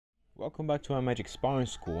Welcome back to iMagic Sparring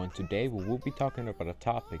School, and today we will be talking about a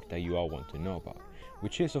topic that you all want to know about,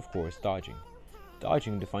 which is of course dodging.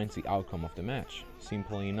 Dodging defines the outcome of the match.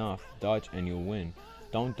 Simply enough, dodge and you'll win,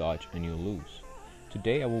 don't dodge and you'll lose.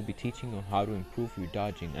 Today I will be teaching on how to improve your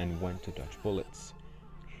dodging and when to dodge bullets.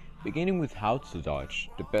 Beginning with how to dodge,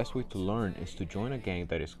 the best way to learn is to join a gang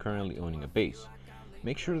that is currently owning a base.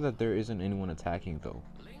 Make sure that there isn't anyone attacking though.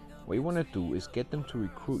 What you want to do is get them to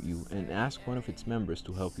recruit you and ask one of its members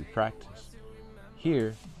to help you practice.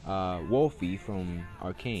 Here, Wolfie from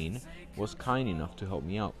Arcane was kind enough to help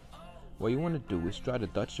me out. What you want to do is try to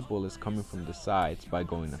dodge the bullets coming from the sides by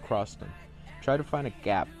going across them. Try to find a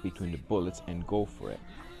gap between the bullets and go for it.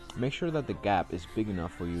 Make sure that the gap is big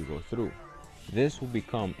enough for you to go through. This will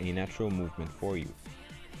become a natural movement for you.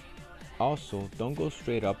 Also, don't go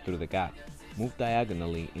straight up through the gap. Move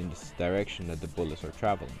diagonally in the direction that the bullets are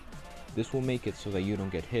traveling. This will make it so that you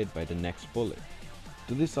don't get hit by the next bullet.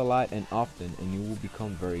 Do this a lot and often and you will become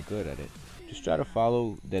very good at it. Just try to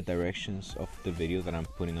follow the directions of the video that I'm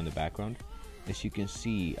putting on the background. As you can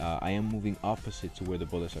see, I am moving opposite to where the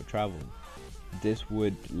bullets are traveling. This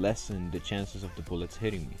would lessen the chances of the bullets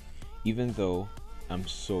hitting me, even though I'm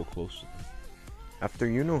so close to them. After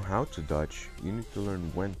you know how to dodge, you need to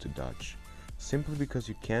learn when to dodge. Simply because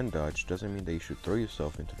you can dodge doesn't mean that you should throw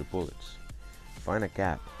yourself into the bullets. Find a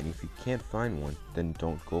gap, and if you can't find one, then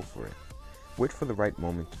don't go for it. Wait for the right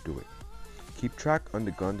moment to do it. Keep track on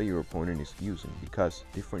the gun that your opponent is using, because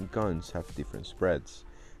different guns have different spreads.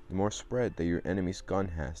 The more spread that your enemy's gun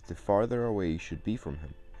has, the farther away you should be from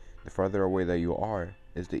him. The farther away that you are,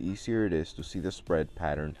 the easier it is to see the spread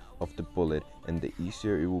pattern of the bullet, and the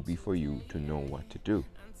easier it will be for you to know what to do.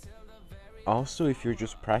 Also, if you're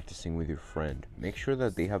just practicing with your friend, make sure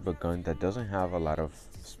that they have a gun that doesn't have a lot of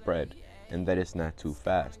spread and that is not too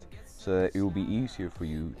fast, so that it will be easier for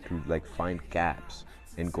you to find gaps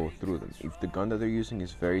and go through them. If the gun that they're using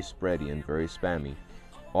is very spready and very spammy,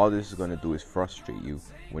 all this is going to do is frustrate you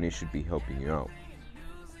when it should be helping you out.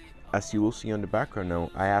 As you will see on the background now,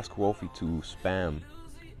 I asked Wolfie to spam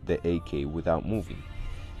the AK without moving.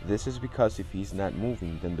 This is because if he's not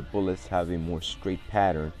moving, then the bullets have a more straight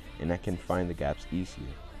pattern and I can find the gaps easier.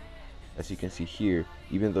 As you can see here,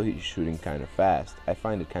 even though he's shooting kind of fast, I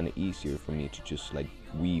find it kind of easier for me to just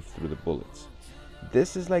weave through the bullets.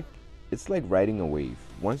 This is it's like riding a wave.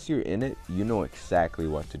 Once you're in it, you know exactly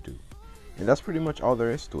what to do. And that's pretty much all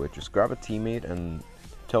there is to it. Just grab a teammate and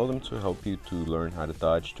tell them to help you to learn how to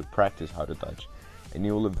dodge, to practice how to dodge, and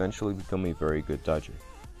you will eventually become a very good dodger.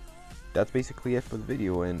 That's basically it for the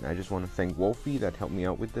video, and I just want to thank Wolfie that helped me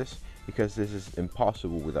out with this, because this is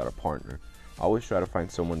impossible without a partner. Always try to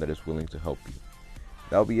find someone that is willing to help you.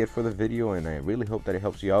 That'll be it for the video, and I really hope that it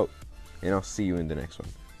helps you out, and I'll see you in the next one.